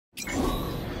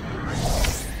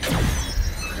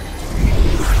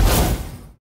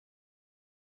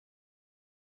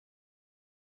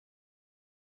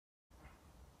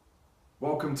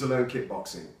Welcome to Learn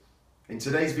Kickboxing. In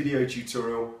today's video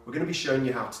tutorial, we're going to be showing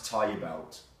you how to tie your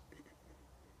belt.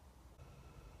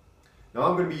 Now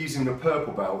I'm going to be using the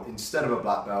purple belt instead of a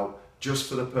black belt just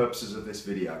for the purposes of this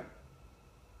video.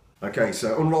 Okay,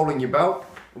 so unrolling your belt,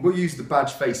 and we'll use the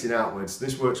badge facing outwards.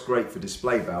 This works great for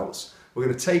display belts. We're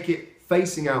going to take it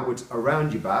facing outwards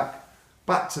around your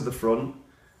back to the front,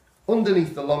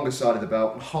 underneath the longer side of the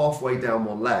belt and halfway down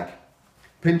one leg.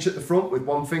 Pinch at the front with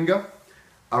one finger,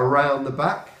 around the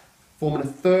back, forming a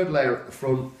third layer at the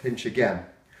front, pinch again.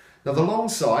 Now the long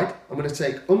side, I'm going to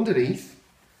take underneath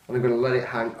and I'm going to let it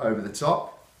hang over the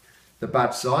top. The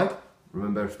badge side,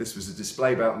 remember if this was a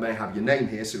display belt, it may have your name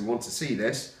here, so we want to see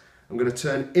this. I'm going to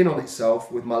turn in on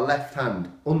itself with my left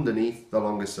hand underneath the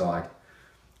longer side.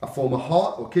 I form a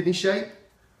heart or kidney shape,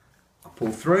 I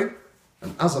pull through,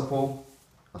 and as I pull,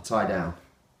 I tie down.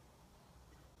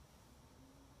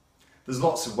 There's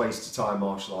lots of ways to tie a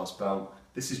martial arts belt.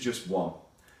 This is just one.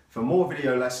 For more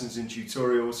video lessons and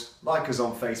tutorials, like us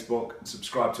on Facebook and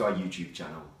subscribe to our YouTube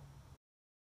channel.